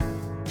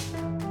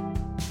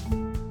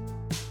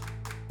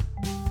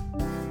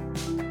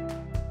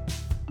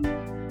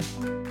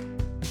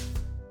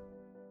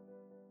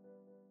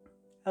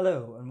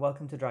Hello and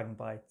welcome to Dragon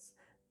Bites,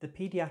 the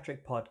paediatric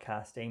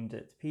podcast aimed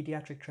at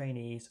paediatric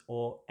trainees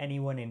or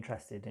anyone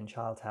interested in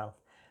child health.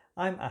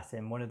 I'm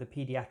Asim, one of the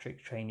paediatric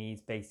trainees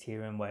based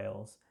here in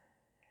Wales.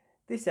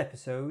 This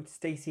episode,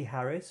 Stacey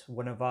Harris,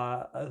 one of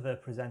our other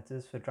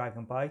presenters for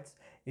Dragon Bites,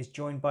 is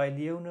joined by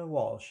Leona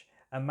Walsh,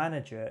 a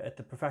manager at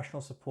the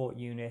Professional Support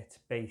Unit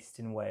based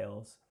in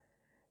Wales.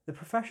 The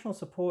Professional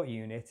Support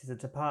Unit is a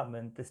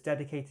department that's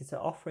dedicated to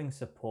offering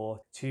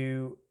support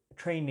to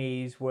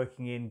trainees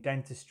working in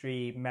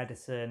dentistry,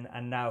 medicine,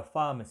 and now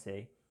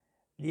pharmacy.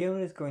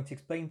 Leona is going to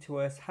explain to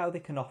us how they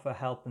can offer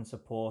help and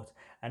support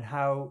and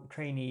how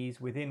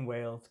trainees within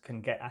Wales can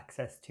get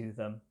access to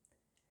them.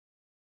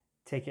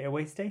 Take it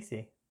away,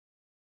 Stacey.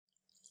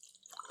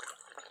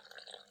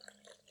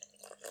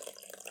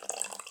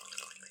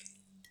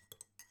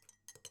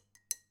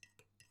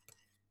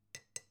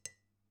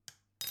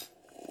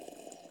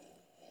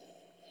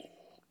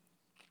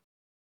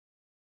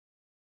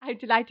 I'm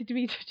delighted to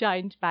be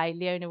joined by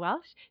Leona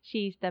Welsh.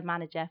 She's the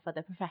manager for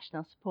the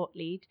Professional Support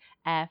Lead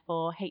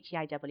for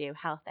HEIW,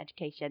 Health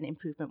Education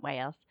Improvement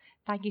Wales.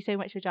 Thank you so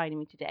much for joining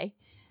me today.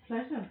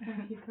 Pleasure.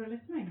 Thank you for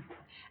listening.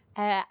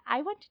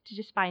 I wanted to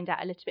just find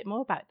out a little bit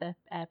more about the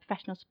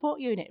Professional Support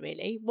Unit,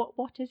 really.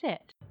 What is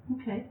it?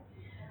 Okay.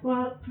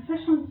 Well,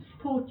 Professional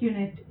Support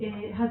Unit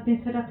has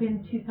been set up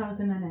in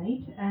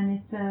 2008, and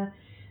it's a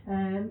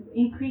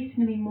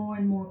increasingly more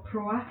and more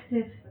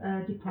proactive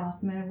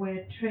department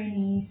where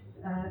trainees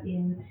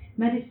in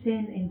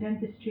medicine, in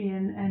dentistry,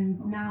 and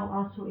now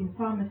also in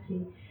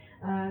pharmacy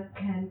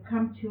can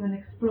come to and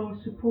explore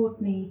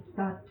support needs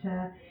that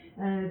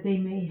they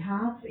may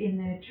have in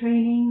their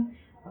training,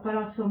 but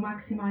also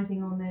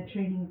maximizing on their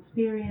training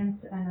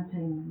experience and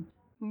attainment.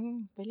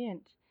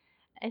 Brilliant.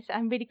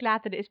 I'm really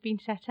glad that it's been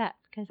set up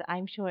because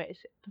I'm sure it's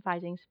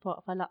providing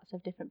support for lots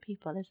of different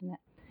people, isn't it?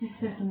 It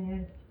certainly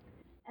is.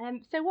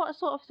 So what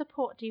sort of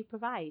support do you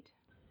provide?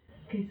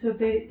 Okay, so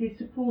the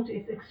support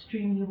is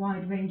extremely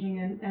wide ranging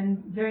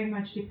and very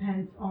much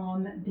depends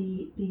on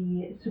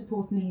the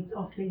support needs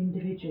of the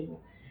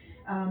individual.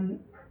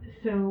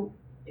 So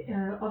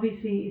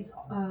obviously it's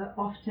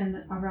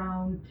often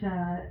around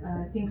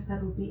things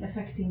that will be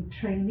affecting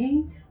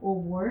training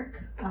or work,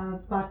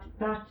 but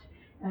that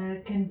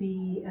can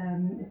be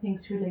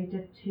things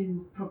related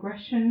to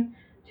progression,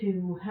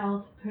 to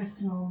health,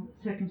 personal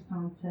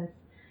circumstances,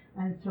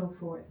 and so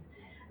forth.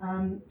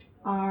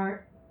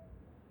 Our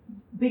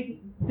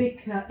big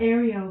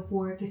area of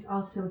work is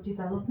also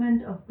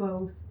development of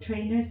both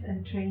trainers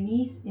and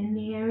trainees in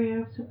the area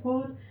of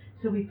support.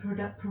 So we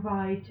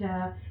provide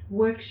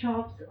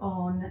workshops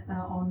on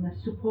the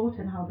support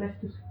and how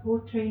best to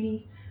support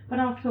trainees, but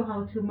also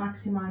how to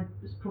maximize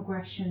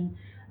progression,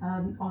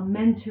 on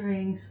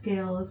mentoring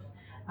skills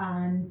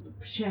and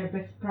share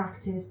best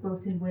practice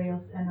both in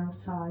Wales and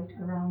outside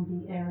around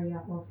the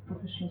area of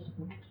professional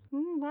support.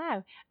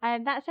 Wow.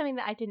 That's something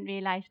that I didn't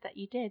realise that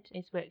you did,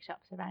 is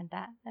workshops around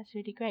that. That's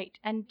really great.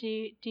 And do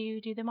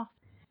you do them often?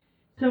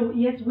 So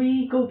yes,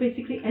 we go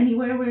basically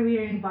anywhere where we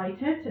are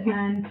invited,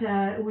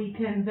 and we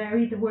can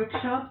vary the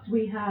workshops.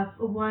 We have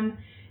one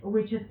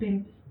which has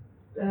been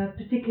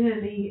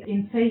particularly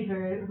in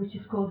favor, which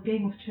is called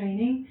Game of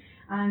Training,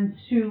 and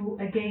through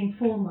a game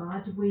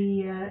format,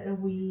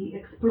 we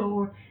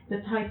explore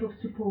the type of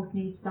support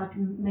needs that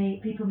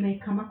people may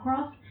come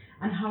across,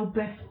 and how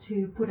best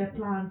to put a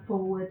plan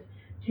forward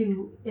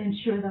to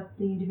ensure that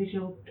the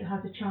individual has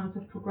a chance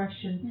of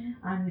progression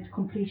and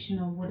completion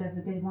of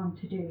whatever they want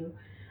to do.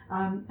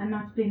 And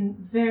that's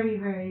been very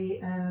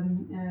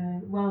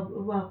well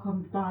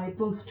welcomed by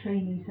both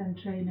trainees and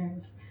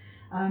trainers.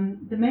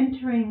 The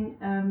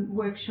mentoring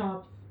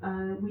workshops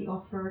we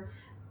offer,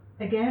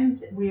 again,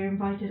 we are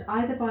invited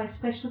either by a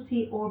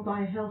specialty or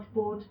by a health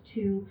board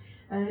to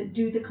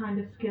do the kind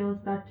of skills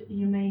that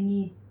you may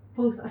need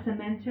both as a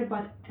mentor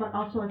but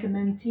also as a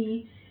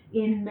mentee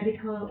in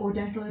medical or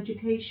dental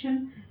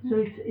education.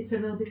 So it's a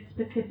little bit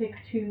specific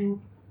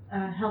to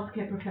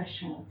healthcare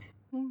professionals.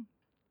 Mm,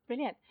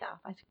 brilliant.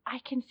 I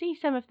can see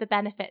some of the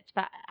benefits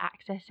for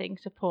accessing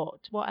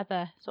support. What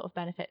other sort of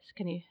benefits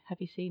have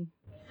you seen?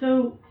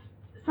 So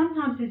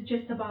sometimes it's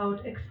just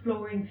about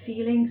exploring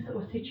feelings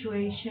or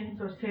situations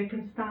or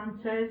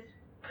circumstances,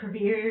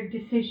 career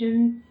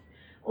decisions,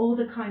 all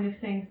the kind of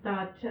things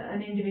that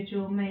an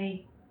individual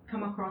may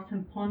come across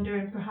and ponder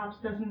and perhaps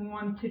doesn't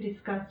want to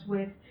discuss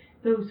with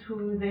those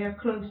who they are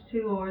close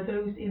to or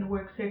those in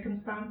work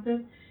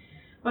circumstances,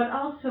 but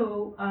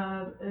also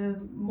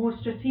more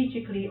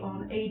strategically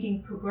on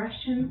aiding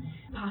progression,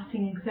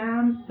 passing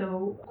exams.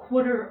 So a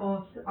quarter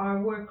of our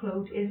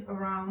workload is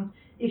around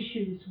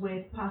issues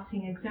with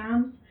passing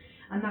exams,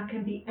 and that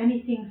can be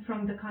anything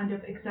from the kind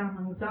of exam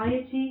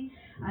anxiety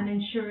and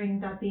ensuring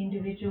that the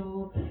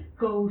individual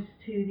goes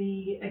to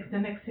the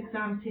next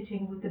exam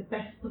sitting with the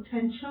best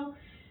potential,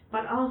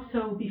 but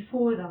also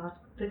before that,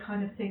 the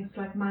kind of things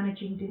like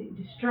managing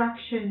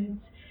distractions,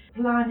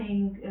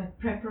 planning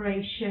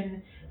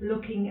preparation,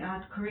 looking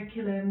at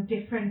curriculum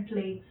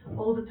differently,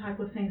 all the type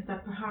of things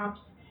that perhaps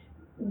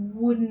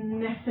wouldn't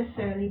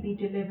necessarily be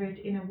delivered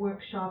in a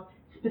workshop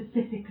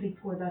specifically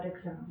for that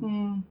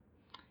exam.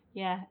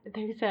 Yeah,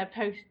 those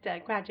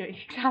post-graduate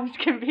exams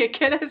can be a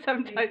killer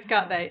sometimes,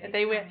 can't they?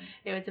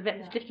 It was a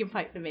bit of a sticking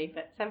point for me,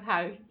 but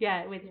somehow,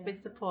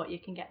 with support you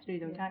can get through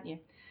them, can't you?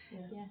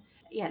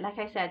 Yeah, like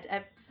I said,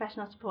 a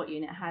professional support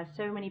unit has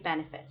so many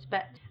benefits,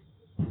 but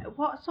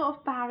what sort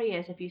of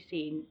barriers have you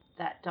seen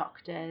that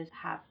doctors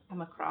have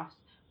come across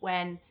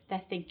when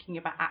they're thinking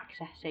about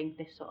accessing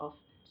this sort of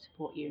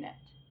support unit?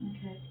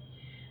 Okay.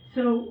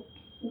 So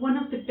one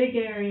of the big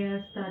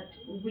areas that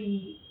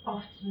we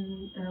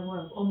often,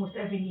 almost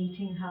every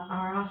meeting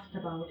are asked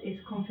about is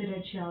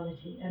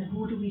confidentiality and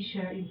who do we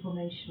share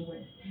information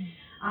with.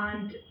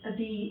 And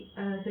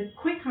the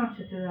quick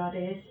answer to that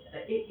is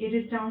it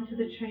is down to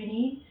the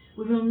trainee.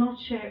 We will not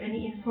share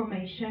any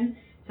information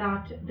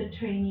that the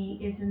trainee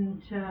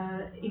isn't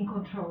in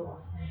control of.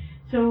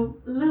 So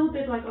a little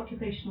bit like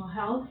occupational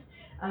health,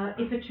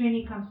 if a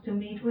trainee comes to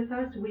meet with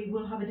us, we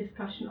will have a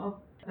discussion of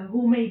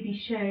who may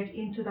be shared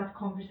into that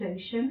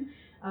conversation.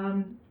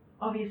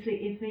 Obviously,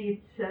 if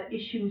it's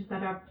issues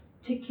that are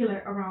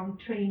particular around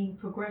training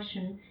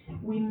progression,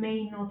 we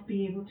may not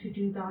be able to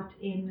do that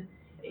in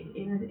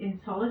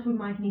solid. We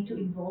might need to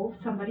involve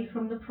somebody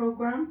from the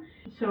program.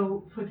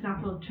 So, for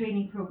example,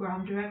 training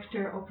program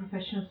director or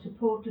professional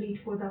support lead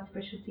for that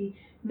specialty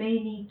may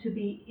need to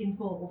be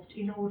involved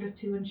in order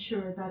to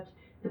ensure that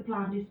the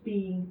plan is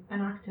being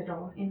enacted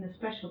on in the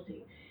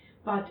specialty.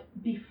 But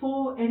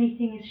before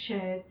anything is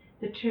shared,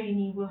 the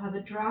trainee will have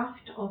a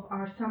draft of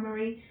our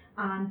summary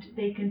and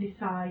they can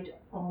decide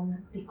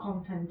on the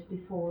content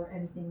before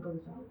anything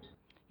goes out.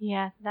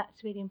 Yeah,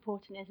 that's really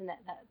important, isn't it?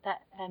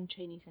 That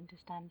trainees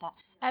understand that.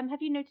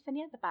 Have you noticed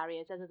any other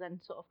barriers other than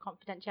sort of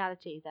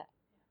confidentiality that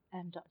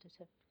doctors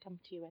have come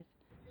to you with?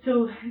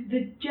 So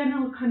the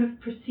general kind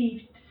of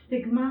perceived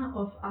stigma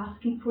of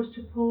asking for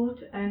support,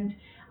 and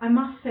I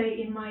must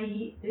say in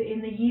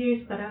the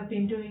years that I've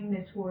been doing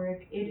this work,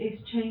 it is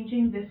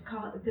changing. This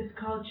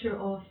culture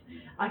of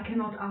I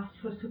cannot ask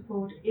for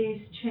support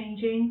is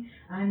changing,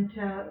 and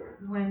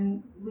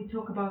when we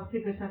talk about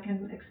figures, I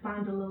can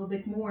expand a little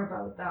bit more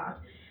about that.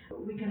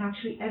 We can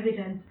actually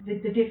evidence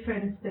the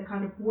difference the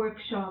kind of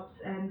workshops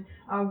and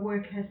our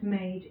work has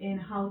made in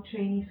how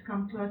trainees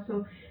come to us.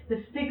 So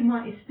the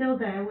stigma is still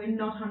there. We're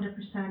not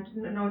 100%,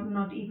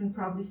 not even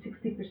probably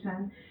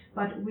 60%,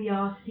 but we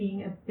are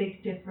seeing a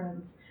big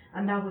difference.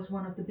 And that was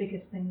one of the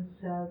biggest things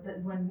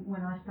that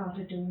when I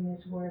started doing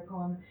this work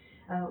on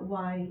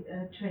why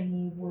a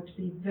trainee would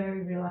be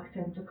very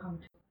reluctant to come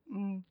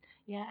to.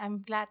 Yeah,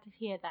 I'm glad to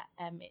hear that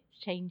it's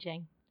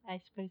changing.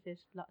 I suppose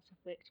there's lots of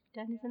work to be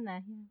done, isn't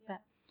there? Yeah,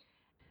 but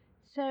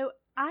so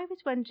I was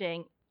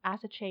wondering,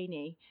 as a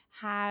trainee,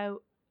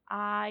 how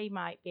I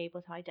might be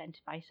able to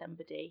identify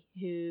somebody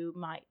who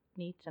might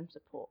need some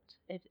support.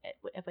 If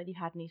whether you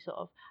had any sort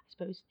of, I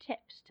suppose,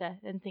 tips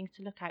and things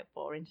to look out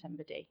for in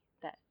somebody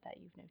that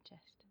you've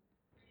noticed.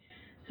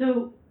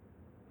 So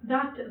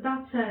that's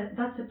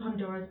a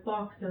Pandora's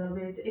box a little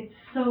bit. It's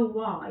so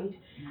wide.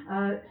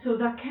 So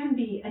that can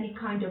be any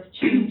kind of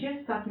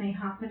changes that may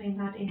happen in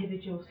that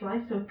individual's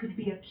life. So it could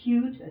be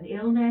acute, an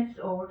illness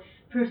or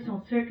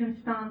personal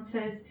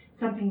circumstances,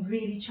 something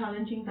really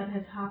challenging that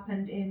has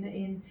happened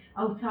in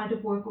outside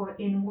of work or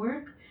in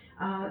work.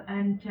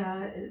 And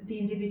the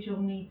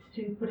individual needs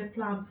to put a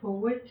plan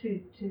forward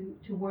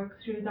to work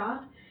through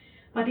that.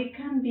 But it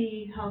can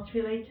be health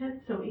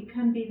related, so it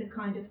can be the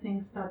kind of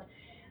things that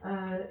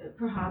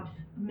perhaps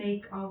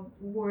make our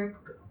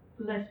work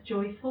less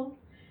joyful.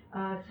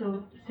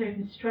 So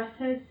certain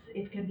stresses,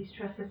 it can be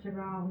stresses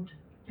around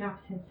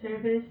gaps in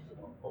service,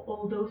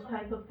 all those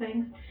type of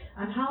things,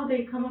 and how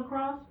they come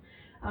across.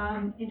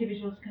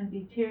 Individuals can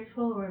be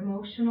tearful or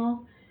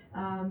emotional.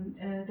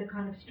 The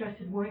kind of stress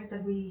at work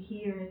that we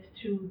hear is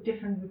through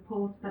different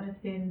reports that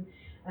have been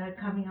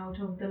coming out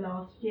over the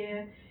last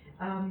year.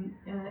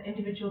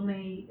 Individual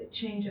may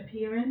change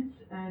appearance,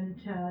 and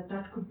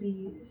that could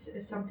be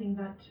something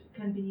that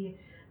can be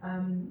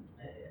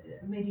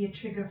maybe a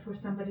trigger for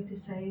somebody to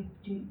say,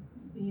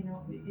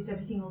 is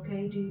everything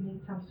okay? Do you need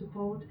some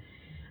support?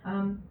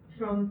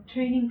 From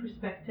training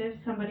perspective,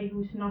 somebody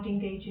who's not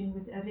engaging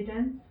with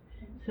evidence,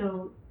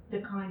 so the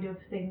kind of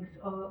things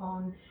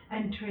on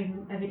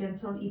entering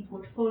evidence on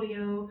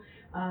ePortfolio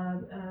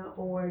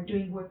or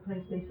doing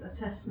workplace-based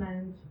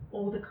assessments,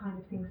 all the kind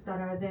of things that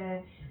are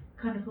there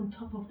kind of on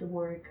top of the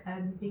work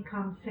and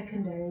become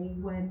secondary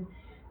when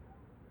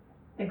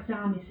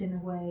exam is in a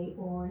way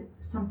or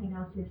something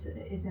else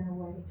is in a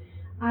way.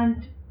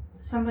 And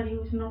somebody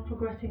who's not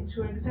progressing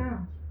through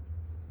exams.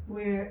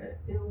 We're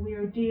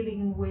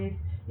dealing with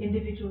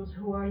individuals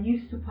who are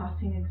used to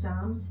passing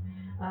exams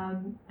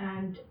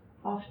and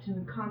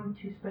often come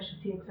to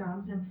specialty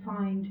exams and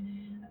find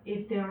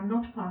if they are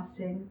not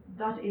passing,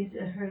 that is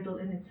a hurdle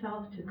in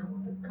itself to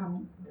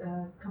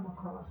come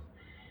across,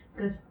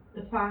 because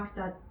the fact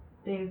that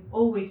they've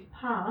always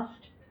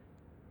passed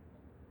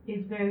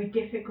is very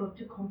difficult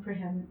to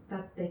comprehend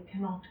that they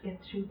cannot get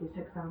through this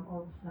exam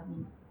all of a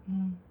sudden.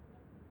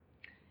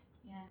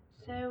 Yeah.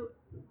 So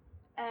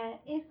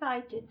if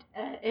I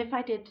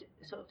did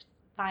sort of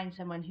find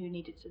someone who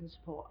needed some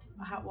support,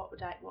 what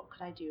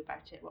could I do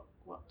about it?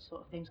 What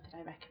sort of things could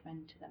I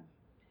recommend to them?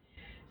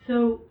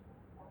 So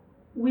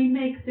we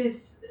make this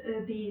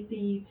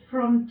the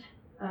front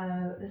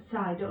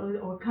side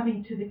or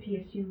coming to the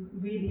PSU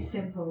really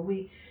simple.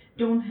 We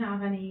don't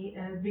have any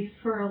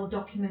referral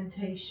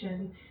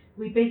documentation.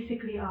 We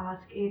basically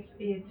ask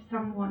if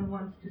someone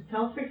wants to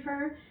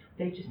self-refer,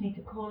 they just need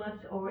to call us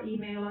or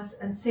email us,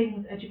 and same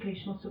with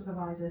educational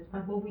supervisors.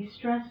 But what we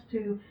stress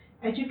to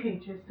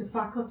educators, to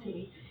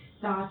faculty,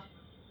 that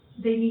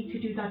they need to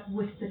do that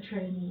with the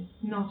trainee,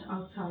 not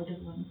outside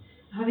of them.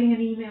 Having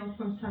an email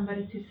from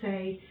somebody to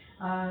say,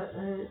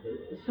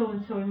 so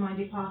and so in my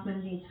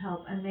department needs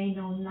help, and they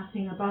know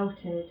nothing about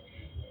it,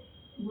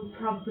 we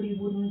probably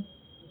wouldn't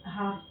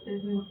have,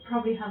 we would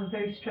probably have a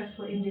very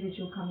stressful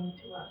individual coming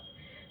to us.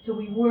 So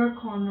we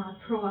work on that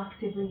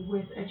proactively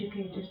with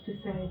educators to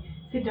say,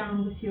 sit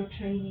down with your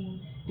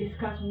trainee,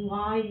 discuss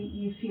why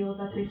you feel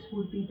that this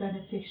would be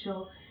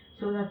beneficial,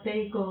 so that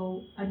they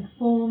go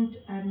informed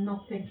and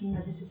not thinking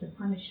that this is a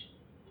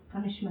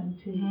punishment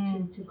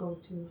to go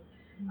to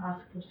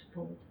ask for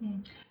support.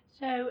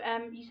 So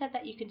you said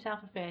that you can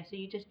self-refer, so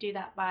you just do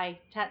that by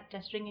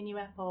just ringing you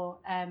up or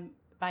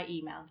by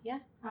email, yeah?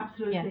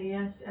 Absolutely,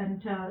 yes.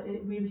 And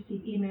we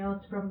receive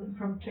emails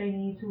from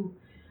trainees who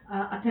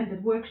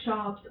attended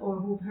workshops or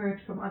who've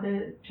heard from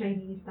other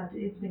trainees that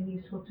it's been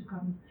useful to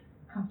come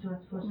to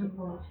us for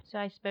support. So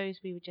I suppose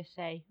we would just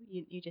say,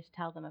 you just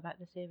tell them about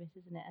the service,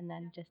 isn't it? And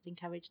then just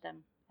encourage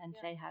them and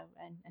say how,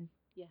 and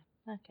yeah,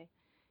 okay.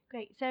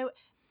 Great. So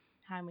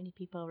how many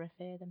people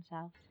refer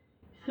themselves?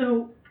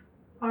 So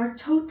our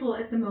total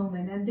at the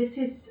moment, and this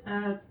is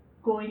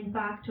going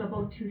back to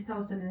about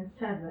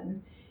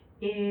 2007,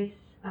 is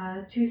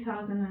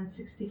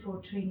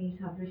 2,064 trainees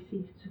have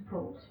received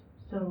support.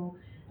 So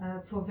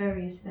for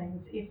various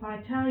things. If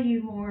I tell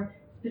you more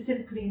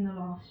specifically in the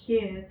last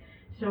year,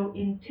 so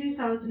in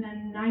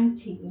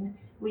 2019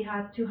 we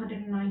had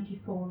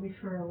 294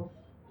 referrals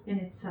in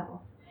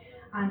itself,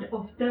 and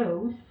of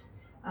those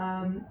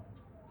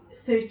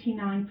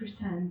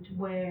 39%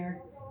 were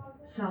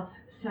self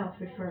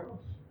referrals,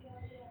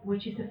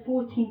 which is a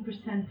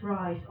 14%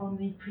 rise on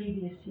the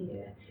previous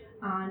year.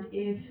 And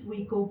if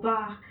we go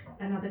back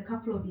another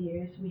couple of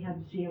years, we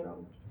had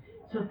 0.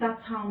 So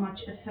that's how much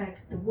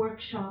effect the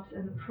workshops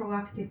and the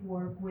proactive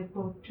work with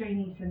both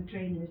trainees and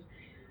trainers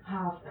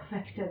have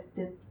affected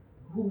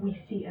who we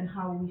see and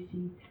how we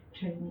see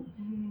trainees.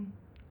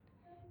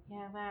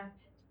 Yeah, wow.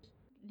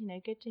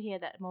 Good to hear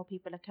that more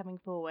people are coming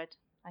forward.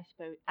 I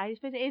suppose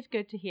it is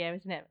good to hear,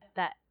 isn't it?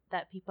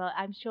 That people,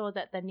 I'm sure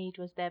that the need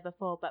was there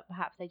before, but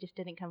perhaps they just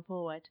didn't come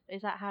forward.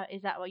 Is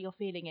that what your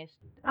feeling is?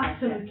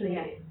 Absolutely.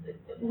 Yeah.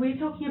 We're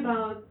talking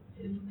about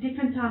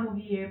different time of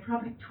year,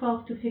 probably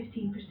 12 to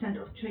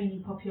 15% of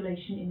trainee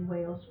population in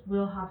Wales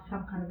will have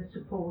some kind of a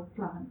support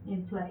plan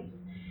in place.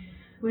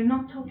 We're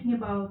not talking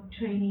about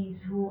trainees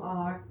who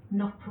are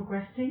not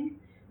progressing.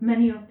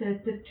 Many of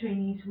the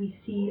trainees we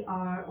see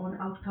are on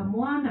outcome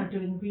 1, are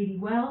doing really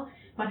well,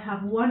 but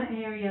have one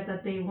area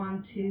that they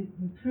want to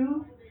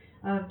improve,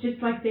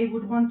 just like they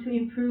would want to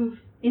improve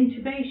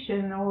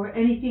intubation or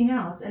anything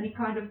else, any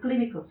kind of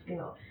clinical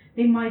skill.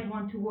 They might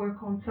want to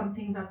work on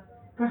something that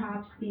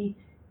perhaps the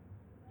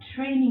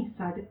training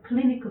side, the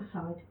clinical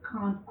side,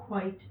 can't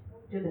quite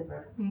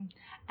deliver.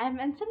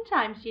 And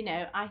sometimes,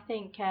 I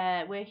think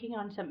working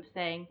on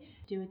something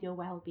to do with your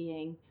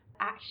well-being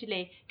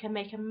actually can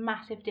make a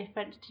massive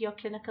difference to your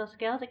clinical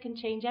skills. It can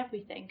change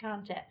everything,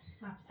 can't it?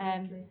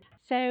 Absolutely.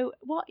 So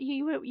what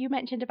you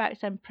mentioned about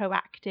some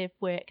proactive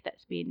work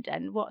that's being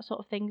done. What sort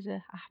of things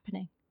are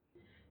happening?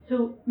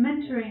 So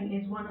mentoring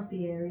is one of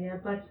the area,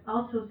 but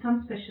also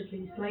some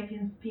specialties, like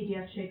in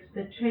pediatrics,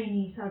 the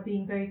trainees are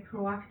being very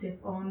proactive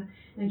on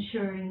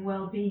ensuring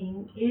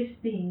well-being is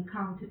being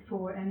counted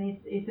for and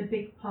is a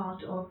big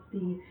part of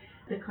the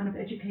kind of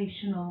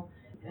educational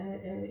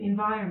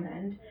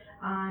environment,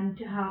 and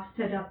have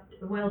set up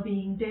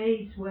well-being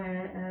days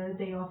where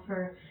they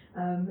offer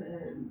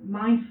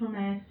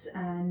mindfulness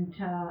and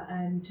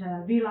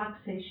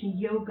relaxation,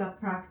 yoga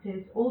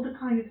practice, all the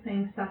kind of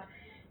things that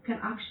can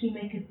actually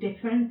make a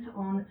difference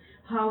on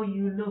how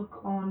you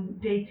look on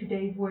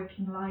day-to-day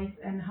working life,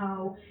 and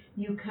how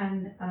you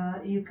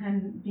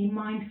can be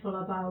mindful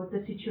about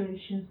the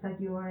situations that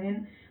you are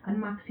in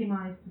and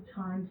maximize the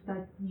times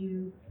that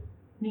you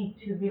need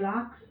to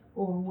relax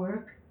or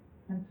work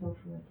and so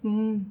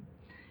forth.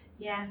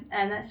 Yeah,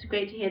 and that's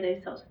great to hear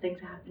those sorts of things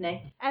are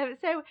happening.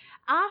 So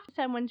after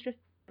someone's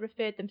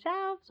referred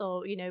themselves,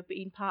 or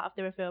being part of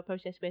the referral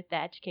process with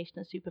their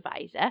educational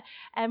supervisor,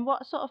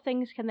 what sort of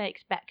things can they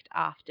expect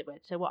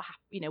afterwards? So what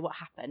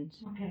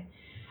happens? Okay,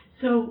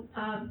 so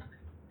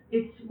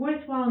it's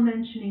worthwhile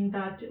mentioning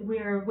that we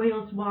are a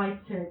Wales-wide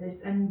service,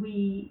 and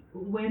we,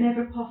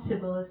 whenever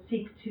possible,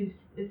 seek to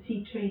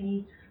see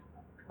trainees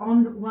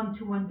on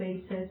one-to-one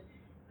basis,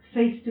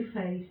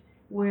 face-to-face,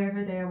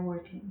 wherever they are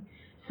working.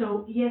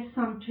 So yes,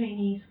 some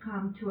trainees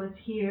come to us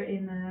here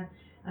in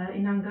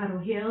in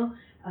Angaro Hill,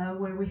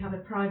 where we have a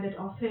private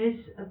office,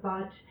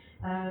 but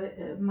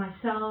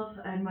myself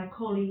and my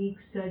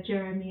colleagues,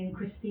 Jeremy and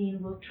Christine,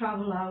 will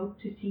travel out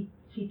to see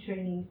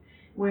trainees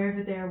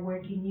wherever they are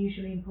working,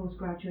 usually in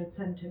postgraduate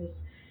centres,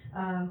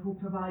 who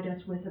provide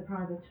us with a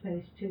private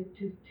space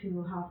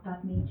to have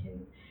that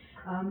meeting.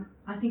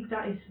 I think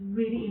that is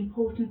really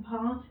important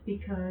part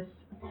because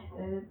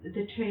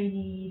the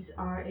trainees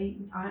are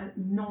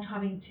not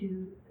having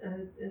to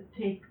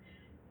take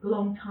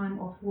long time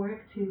off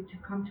work to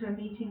come to a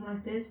meeting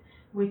like this,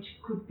 which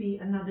could be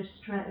another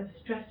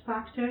stress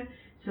factor.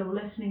 So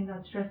lessening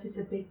that stress is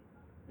a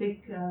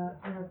big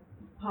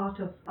part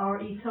of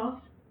our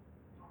ethos.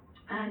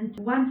 And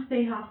once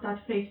they have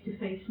that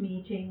face-to-face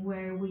meeting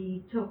where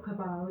we talk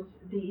about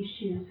the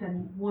issues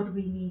and what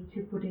we need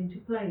to put into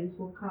place,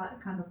 what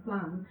kind of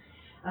plan,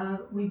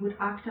 we would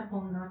act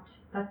upon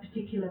that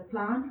particular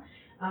plan.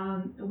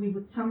 We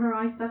would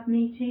summarize that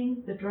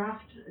meeting. The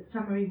draft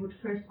summary would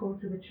first go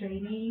to the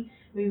trainee.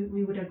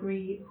 We would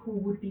agree who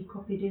would be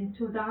copied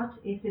into that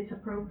if it's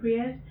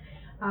appropriate,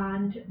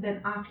 and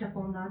then act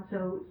upon that.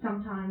 So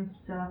sometimes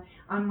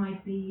I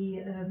might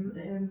be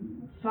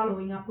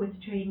following up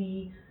with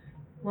trainee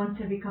once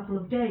every couple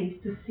of days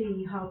to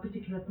see how a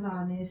particular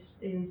plan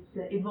is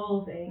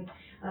evolving.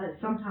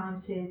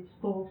 Sometimes it's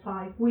 4 or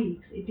 5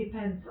 weeks. It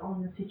depends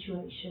on the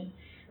situation.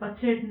 But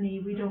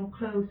certainly we don't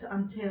close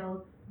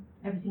until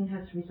everything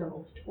has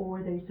resolved,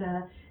 or there's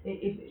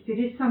if it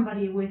is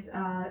somebody with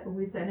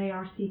an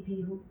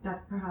ARCP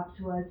that perhaps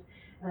was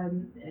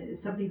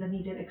something that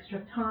needed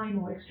extra time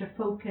or extra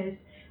focus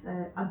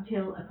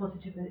until a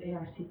positive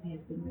ARCP has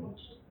been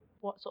reached.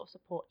 What sort of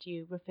support do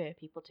you refer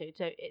people to?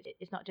 So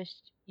it's not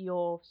just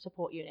your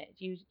support unit.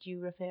 Do you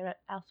refer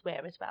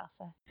elsewhere as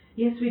well?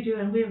 Yes, we do,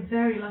 and we're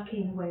very lucky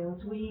in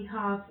Wales. We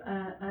have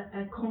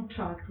a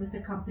contract with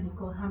a company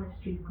called Hammer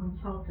Street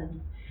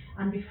Consultants,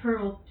 and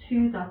referral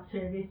to that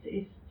service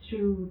is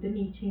through the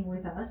meeting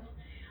with us,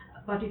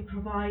 but it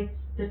provides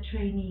the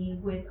trainee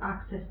with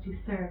access to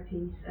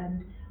therapies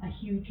and a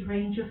huge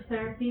range of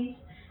therapies.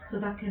 So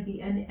that can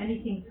be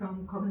anything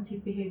from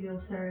cognitive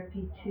behavioral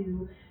therapy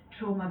to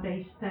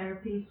trauma-based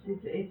therapies.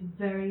 It's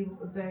very,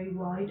 very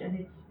wide, and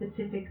it's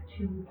specific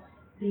to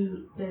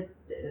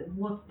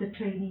what the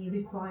trainee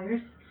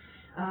requires.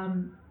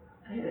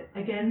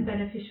 Again,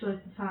 beneficial is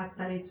the fact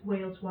that it's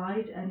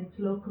Wales-wide and it's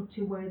local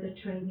to where the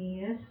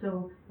trainee is.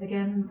 So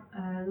again,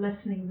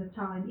 lessening the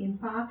time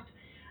impact,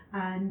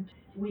 and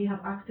we have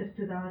access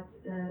to that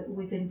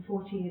within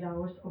 48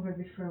 hours of a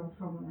referral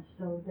from us.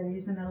 So there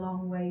isn't a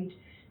long wait,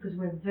 because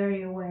we're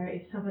very aware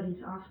if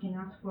somebody's asking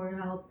us for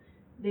help,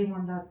 they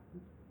want that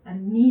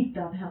and need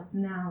that help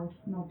now,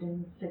 not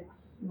in 6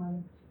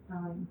 months'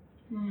 time.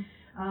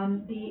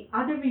 The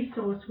other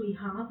resource we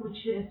have, which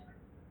has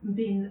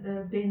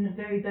been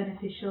very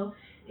beneficial,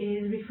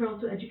 is referral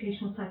to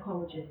educational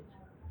psychologists,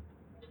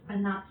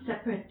 and that's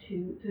separate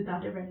to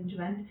that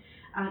arrangement,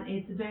 and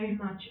it's very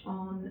much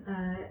on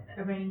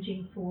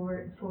arranging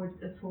for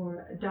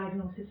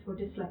diagnosis for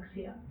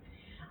dyslexia.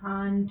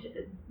 And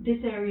this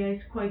area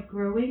is quite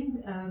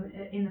growing.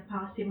 In the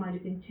past, it might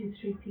have been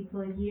 2-3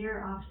 people a year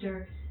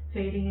after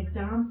failing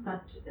exams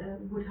that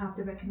would have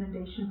the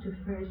recommendation to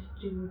first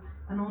do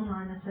an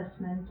online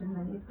assessment, and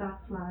then if that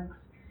flags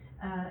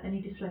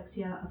any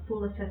dyslexia, a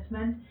full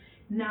assessment.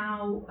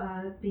 Now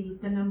the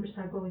numbers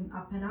are going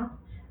up and up,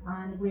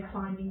 and we're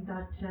finding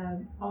that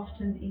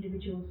often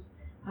individuals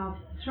have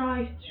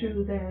thrived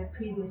through their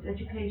previous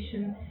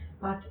education,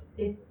 but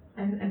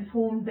and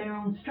formed their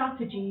own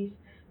strategies,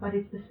 but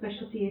it's the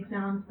specialty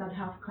exams that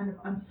have kind of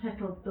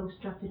unsettled those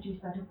strategies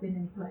that have been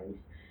in place.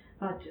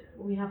 But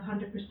we have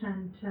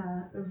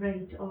 100%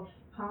 rate of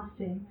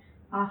passing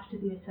after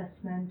the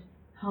assessment,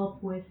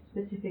 help with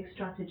specific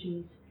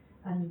strategies,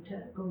 and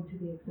going to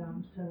the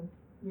exam. So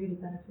really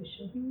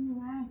beneficial.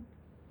 Wow.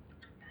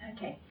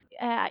 Okay.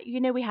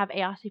 We have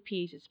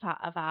ARCPs as part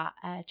of our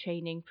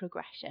training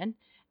progression,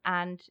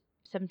 and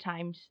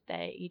sometimes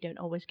you don't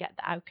always get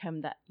the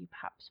outcome that you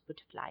perhaps would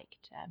have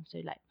liked. So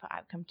like for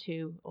outcome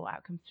 2 or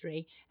outcome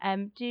 3,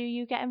 do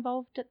you get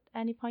involved at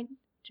any point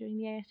during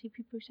the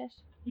ARCP process?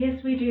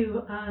 Yes, we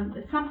do.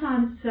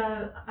 Sometimes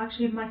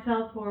actually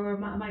myself or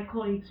my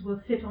colleagues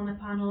will sit on a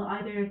panel,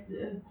 either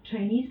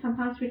trainees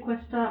sometimes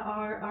request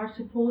our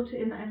support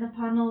in the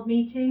panel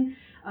meeting,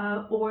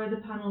 or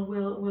the panel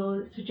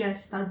will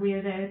suggest that we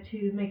are there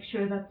to make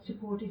sure that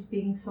support is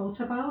being thought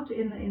about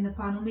in the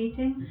panel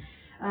meeting.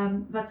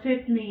 But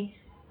certainly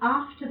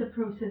after the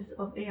process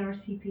of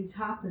ARCPs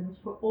happens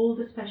for all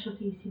the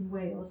specialties in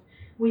Wales,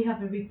 we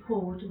have a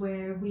report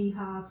where we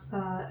have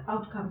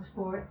outcomes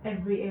for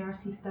every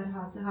ARCP that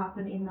has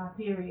happened in that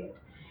period.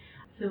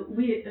 So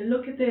we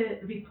look at the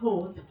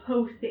reports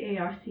post the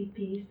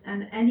ARCPs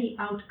and any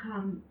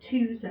outcome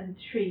 2s and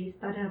 3s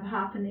that have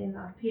happened in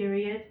that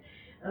period.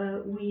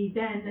 We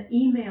then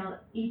email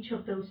each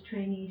of those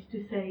trainees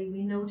to say,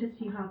 we notice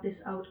you have this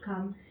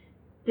outcome.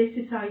 This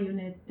is our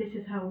unit, this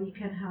is how we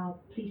can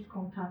help, please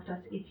contact us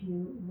if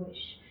you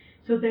wish.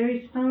 So there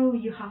is no,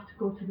 you have to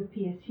go to the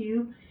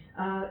PSU.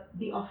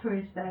 The offer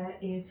is there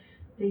if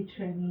the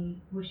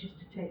trainee wishes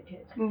to take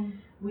it.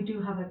 We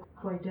do have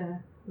quite a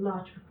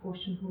large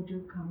proportion who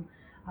do come,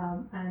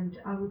 and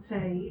I would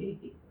say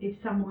if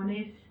someone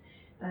is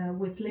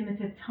with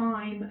limited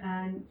time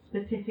and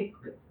specific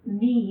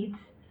needs,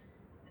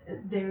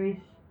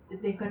 they've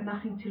got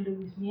nothing to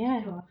lose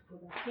to ask for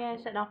that. Yeah,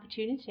 it's an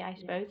opportunity, I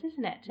suppose,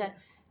 isn't it, to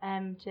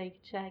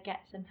get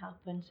some help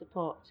and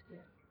support.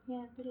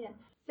 Yeah, brilliant.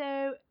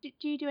 So,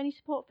 do you do any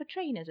support for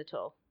trainers at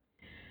all?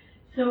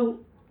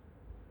 So,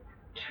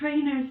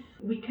 trainers,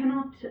 we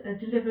cannot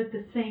deliver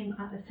the same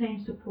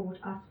support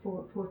as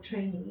for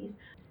trainees.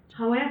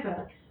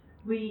 However,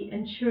 we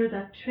ensure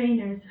that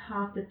trainers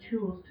have the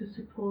tools to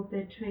support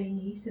their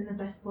trainees in the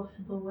best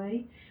possible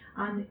way.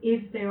 And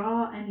if there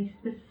are any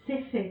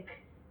specific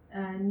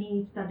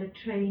needs that a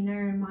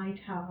trainer might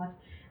have,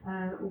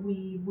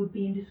 we would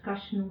be in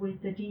discussion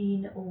with the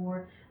dean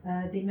or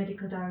the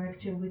medical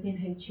director within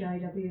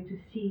HEIW to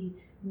see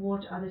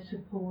what other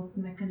support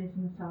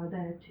mechanisms are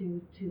there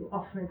to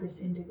offer this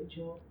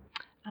individual.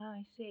 Oh,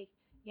 I see.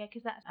 Yeah,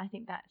 because I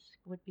think that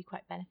would be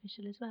quite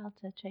beneficial as well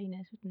to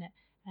trainers, wouldn't it?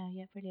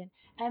 Yeah, brilliant.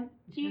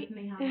 Do you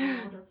definitely have a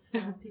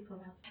lot of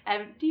people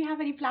ask. Do you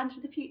have any plans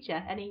for the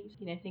future? Any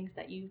things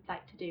that you'd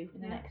like to do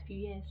in the next few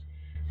years?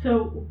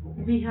 So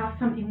we have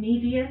some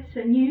immediate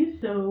news.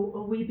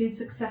 So we've been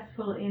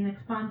successful in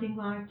expanding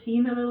our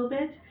team a little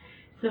bit.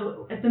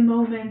 So at the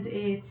moment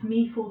it's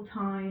me full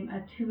time,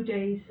 2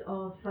 days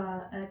of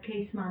a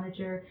case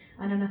manager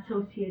and an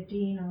associate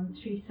dean on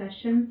 3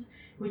 sessions,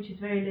 which is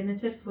very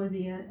limited for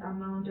the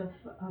amount of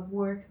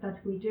work that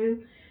we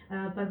do.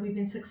 But we've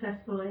been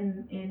successful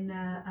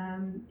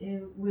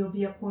we'll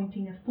be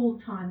appointing a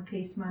full-time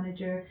case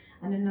manager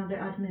and another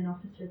admin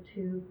officer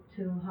to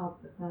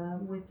help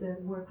with the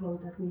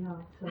workload that we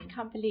have. So I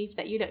can't believe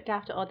that you looked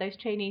after all those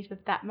trainees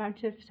with that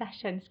amount of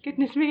sessions.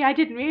 Goodness me, I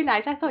didn't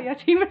realise. I thought your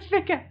team was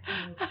bigger.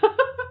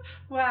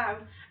 Wow.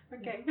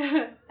 Okay.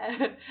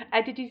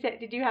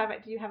 Did you have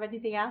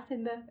anything else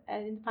in the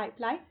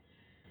pipeline?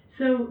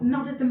 So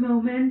not at the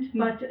moment,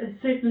 but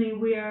certainly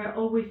we are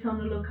always on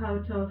the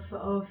lookout of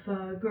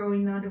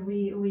growing that.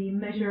 We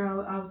measure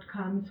our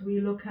outcomes, we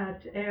look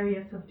at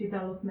areas of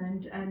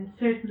development, and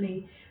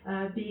certainly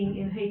being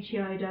in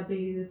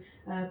HEIW,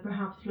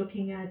 perhaps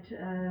looking at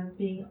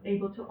being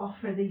able to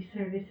offer these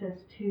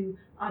services to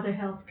other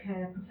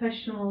healthcare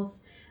professionals,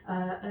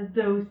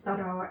 those that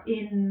are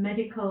in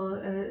medical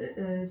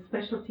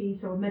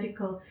specialties or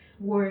medical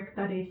work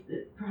that is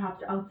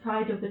perhaps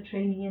outside of the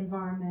training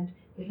environment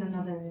is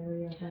another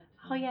area.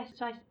 Oh yes,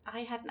 so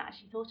I hadn't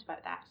actually thought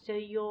about that. So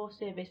your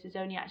service is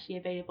only actually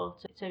available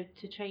to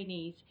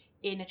trainees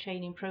in a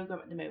training program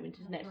at the moment,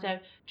 isn't it? Right. So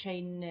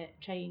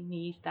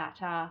trainees that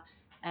are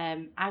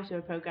out of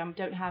a program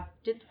don't have.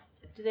 Do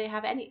they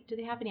have any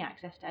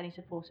access to any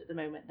support at the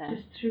moment then?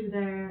 Just through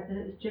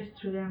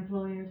their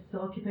employers,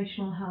 so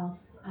occupational health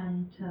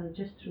and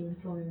just through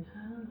employers.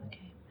 Oh,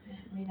 okay. I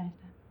didn't realise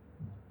that.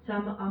 So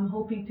I'm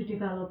hoping to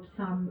develop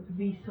some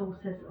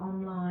resources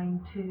online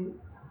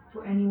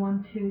for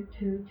anyone to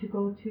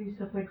go to.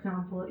 So for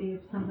example,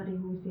 if somebody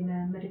who's in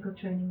a medical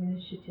training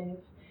initiative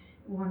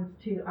wants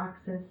to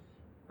access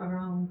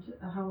around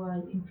how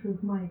I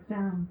improve my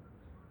exam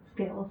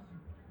skills,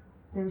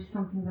 there is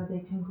something that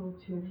they can go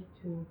to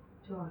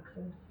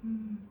access.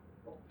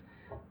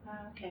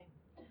 Okay,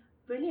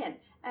 brilliant.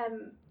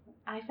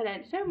 I've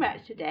learned so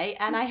much today,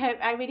 and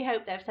I really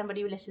hope that if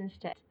somebody who listens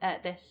to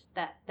this,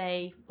 that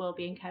they will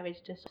be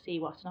encouraged to see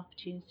what an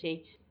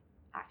opportunity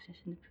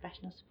accessing the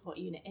professional support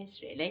unit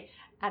is really.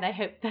 And I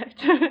hope that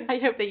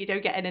you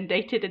don't get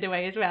inundated in a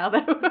way as well,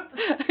 though.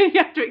 You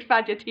have to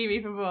expand your team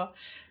even more.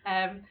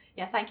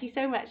 Yeah, thank you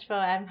so much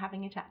for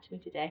having a chat to me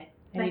today.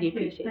 I really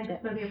appreciate it.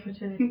 Thanks for the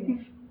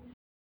opportunity.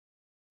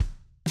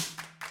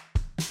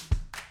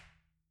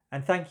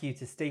 And thank you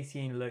to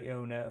Stacey and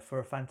Leona for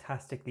a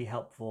fantastically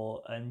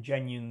helpful and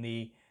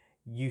genuinely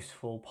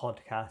useful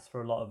podcast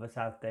for a lot of us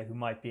out there who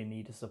might be in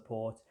need of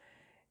support.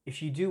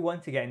 If you do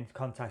want to get in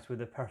contact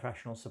with a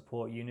professional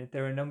support unit,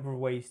 there are a number of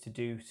ways to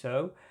do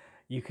so.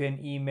 You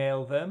can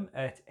email them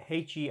at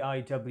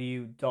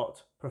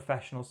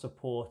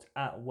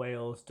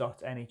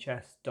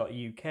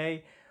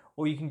heiw.professionalsupport@wales.nhs.uk,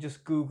 or you can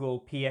just Google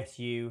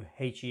PSU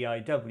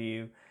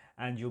HEIW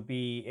and you'll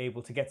be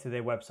able to get to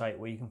their website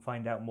where you can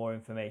find out more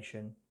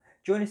information.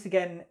 Join us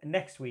again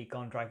next week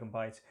on Dragon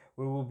Bites,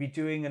 where we'll be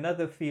doing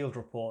another field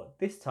report,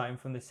 this time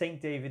from the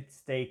St.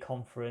 David's Day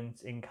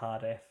Conference in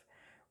Cardiff.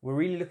 We're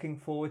really looking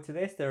forward to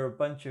this. There are a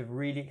bunch of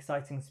really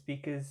exciting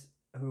speakers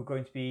who are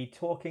going to be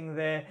talking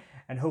there,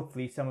 and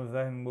hopefully some of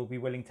them will be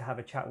willing to have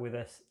a chat with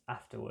us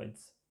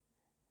afterwards.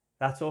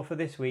 That's all for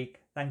this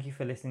week. Thank you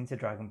for listening to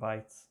Dragon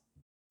Bites.